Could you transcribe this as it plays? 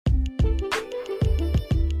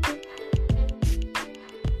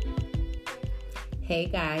Hey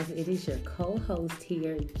guys, it is your co-host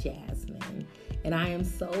here, Jasmine, and I am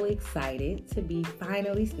so excited to be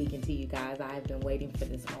finally speaking to you guys. I've been waiting for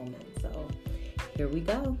this moment, so here we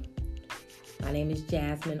go. My name is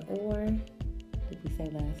Jasmine Orr. Did we say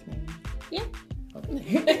last name? Yeah.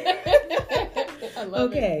 Okay. I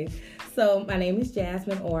love it. So my name is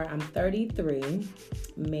Jasmine Orr. I'm 33,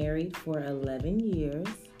 married for 11 years,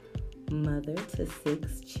 mother to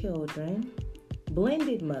 6 children,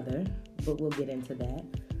 blended mother, but we'll get into that.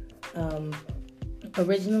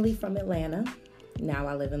 Originally from Atlanta. Now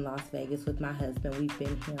I live in Las Vegas with my husband. We've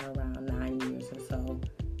been here around 9 years or so.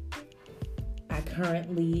 I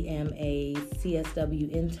currently am a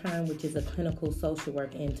CSW intern, which is a clinical social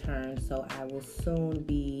work intern. So I will soon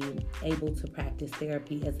be able to practice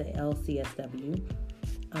therapy as a LCSW.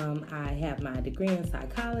 I have my degree in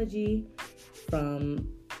psychology from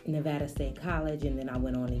Nevada State College, and then I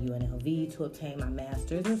went on to UNLV to obtain my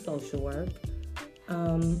master's in social work.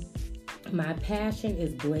 My passion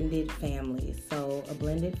is blended families. So a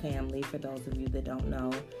blended family, for those of you that don't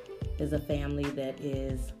know, is a family that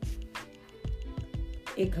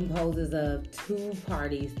it composes of 2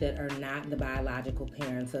 parties that are not the biological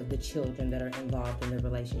parents of the children that are involved in the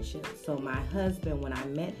relationship. So my husband, when I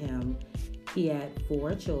met him, he had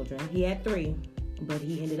 4 children. He had 3, but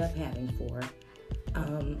he ended up having 4.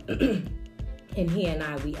 And he and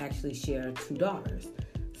I, we actually share 2 daughters.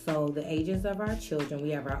 So the ages of our children,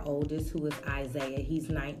 we have our oldest, who is Isaiah. He's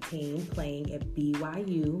 19, playing at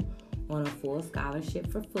BYU on a full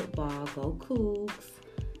scholarship for football. Go Cougs.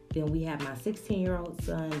 Then we have my 16-year-old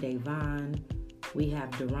son, Davon. We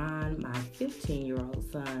have Duran, my 15-year-old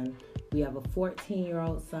son. We have a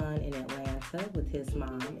 14-year-old son in Atlanta with his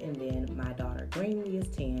mom. And then my daughter, Greenlee, is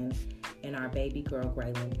 10. And our baby girl,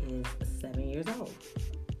 Graylin, is 7 years old.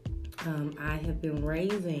 I have been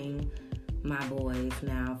raising my boys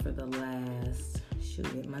now for the last,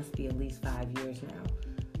 it must be at least 5 years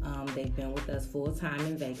now. They've been with us full time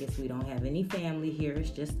in Vegas. We don't have any family here. It's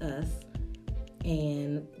just us.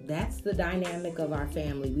 And that's the dynamic of our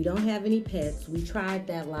family. We don't have any pets. We tried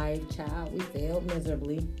that life, child. We failed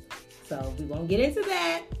miserably. So we won't get into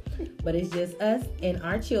that. But it's just us and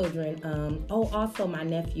our children. Also my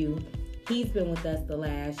nephew, he's been with us the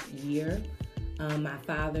last year. My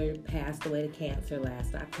father passed away to cancer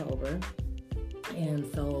last October.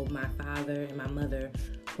 And so my father and my mother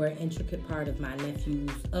were an intricate part of my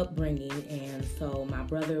nephew's upbringing. And so my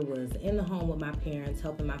brother was in the home with my parents,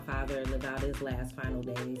 helping my father live out his last final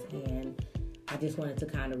days. And I just wanted to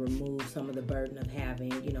kind of remove some of the burden of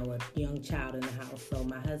having, a young child in the house. So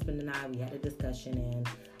my husband and I, we had a discussion, and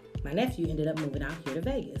my nephew ended up moving out here to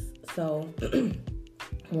Vegas. So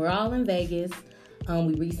we're all in Vegas.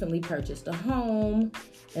 We recently purchased a home,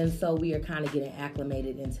 and so we are kind of getting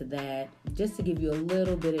acclimated into that. Just to give you a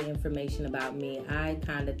little bit of information about me, I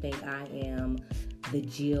kind of think I am the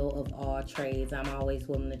Jill of all trades. I'm always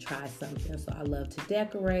willing to try something. So I love to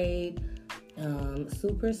decorate,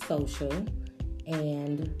 super social,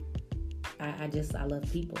 and I love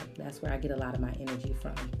people. That's where I get a lot of my energy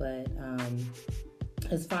from. But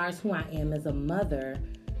as far as who I am as a mother,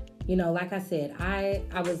 like I said,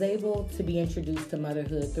 I was able to be introduced to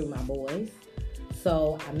motherhood through my boys.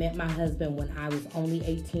 So I met my husband when I was only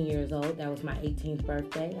 18 years old. That was my 18th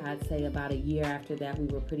birthday. I'd say about a year after that, we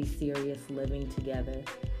were pretty serious living together.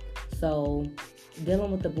 So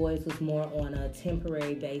dealing with the boys was more on a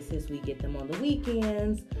temporary basis. We get them on the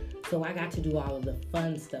weekends. So I got to do all of the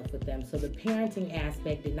fun stuff with them. So the parenting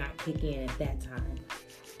aspect did not kick in at that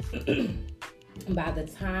time. By the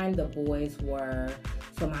time the boys were...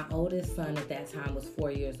 So my oldest son at that time was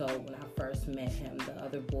 4 years old when I first met him. The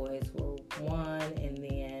other boys were 1, and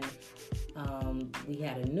then we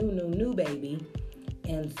had a new baby.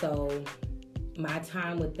 And so my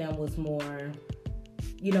time with them was more,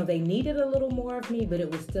 they needed a little more of me, but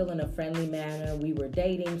it was still in a friendly manner. We were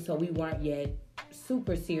dating, so we weren't yet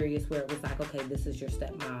super serious where it was like, okay, this is your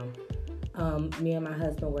stepmom. Me and my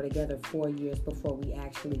husband were together 4 years before we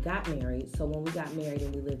actually got married. So when we got married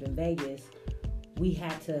and we lived in Vegas, we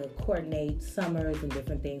had to coordinate summers and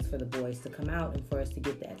different things for the boys to come out and for us to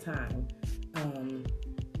get that time.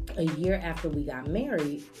 A year after we got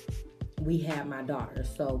married, we had my daughter.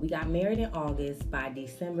 So we got married in August. By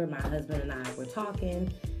December, my husband and I were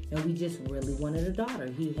talking, and we just really wanted a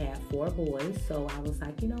daughter. He had 4 boys, so I was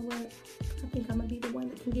like, you know what? I think I'm going to be the one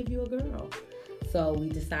that can give you a girl. So we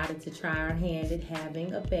decided to try our hand at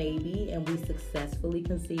having a baby, and we successfully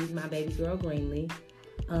conceived my baby girl, Greenlee.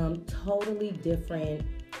 Totally different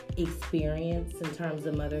experience in terms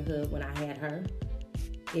of motherhood when I had her.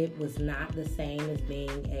 It was not the same as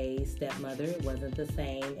being a stepmother. It wasn't the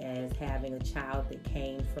same as having a child that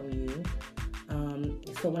came from you.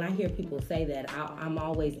 So when I hear people say that, I'm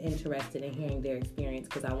always interested in hearing their experience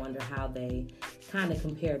because I wonder how they kind of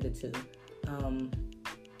compare the two.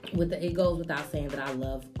 It goes without saying that I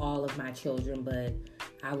love all of my children, but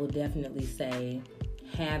I will definitely say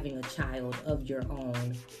having a child of your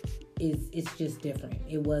own it's just different.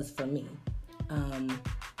 It was for me.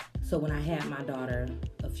 So when I had my daughter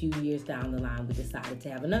a few years down the line, we decided to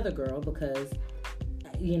have another girl because,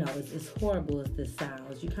 as horrible as this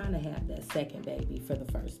sounds, you kind of have that second baby for the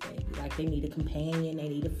first baby. Like they need a companion, they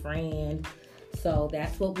need a friend. So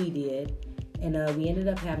that's what we did. And we ended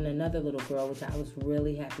up having another little girl, which I was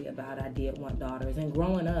really happy about. I did want daughters. And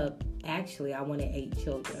growing up, actually, I wanted 8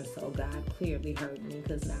 children. So God clearly heard me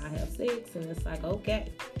because now I have 6. And it's like,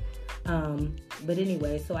 okay. But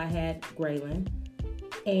anyway, so I had Graylin.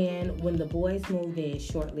 And when the boys moved in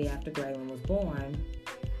shortly after Graylin was born,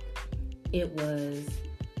 it was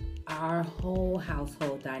our whole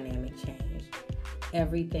household dynamic changed.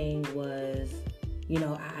 Everything was,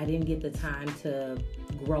 I didn't get the time to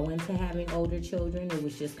grow into having older children. It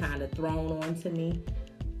was just kind of thrown on to me.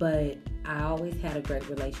 But I always had a great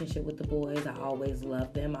relationship with the boys. I always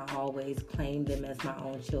loved them. I always claimed them as my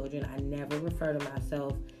own children. I never refer to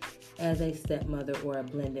myself as a stepmother or a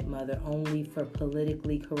blended mother, only for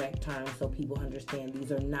politically correct terms so people understand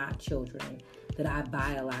these are not children that I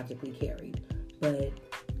biologically carried. But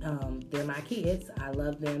they're my kids. I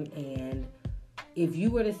love them. And if you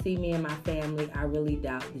were to see me and my family, I really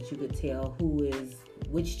doubt that you could tell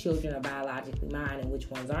which children are biologically mine and which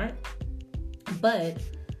ones aren't. But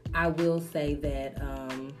I will say that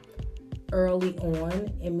early on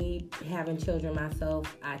in me having children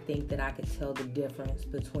myself, I think that I could tell the difference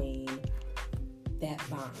between that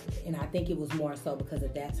bond. And I think it was more so because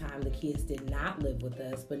at that time the kids did not live with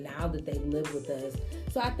us, but now that they live with us.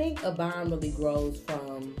 So I think a bond really grows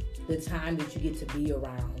from the time that you get to be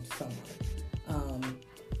around someone.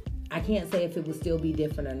 I can't say if it would still be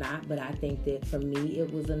different or not, but I think that for me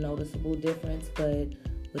it was a noticeable difference. But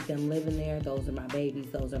with them living there, those are my babies,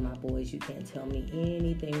 those are my boys. You can't tell me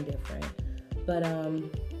anything different. But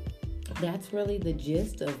that's really the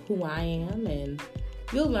gist of who I am, and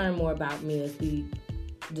you'll learn more about me as we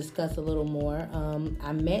discuss a little more.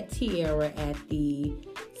 I met Tiara at the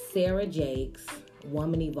Sarah Jakes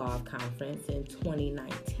Woman Evolve Conference in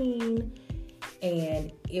 2019.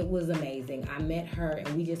 And it was amazing. I met her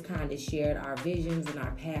and we just kind of shared our visions and our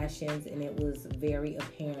passions, and it was very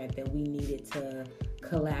apparent that we needed to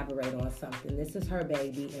collaborate on something. This is her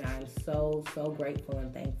baby, and I'm so, so grateful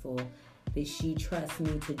and thankful that she trusts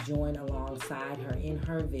me to join alongside her in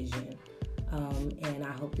her vision. And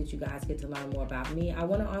I hope that you guys get to learn more about me. I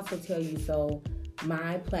want to also tell you, so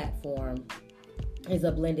my platform is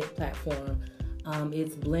a blended platform.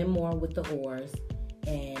 It's Blend More with the Oars.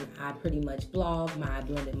 And I pretty much blog my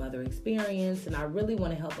blended mother experience, and I really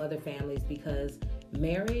want to help other families because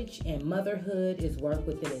marriage and motherhood is work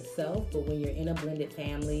within itself, but when you're in a blended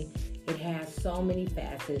family, it has so many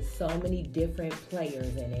facets, so many different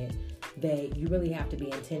players in it that you really have to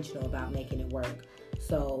be intentional about making it work.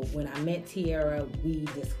 So when I met Tiara, we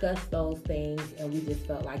discussed those things and we just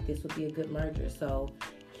felt like this would be a good merger. So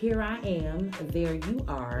here I am, there you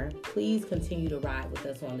are. Please continue to ride with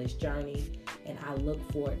us on this journey, and I look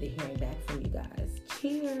forward to hearing back from you guys.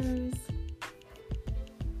 Cheers.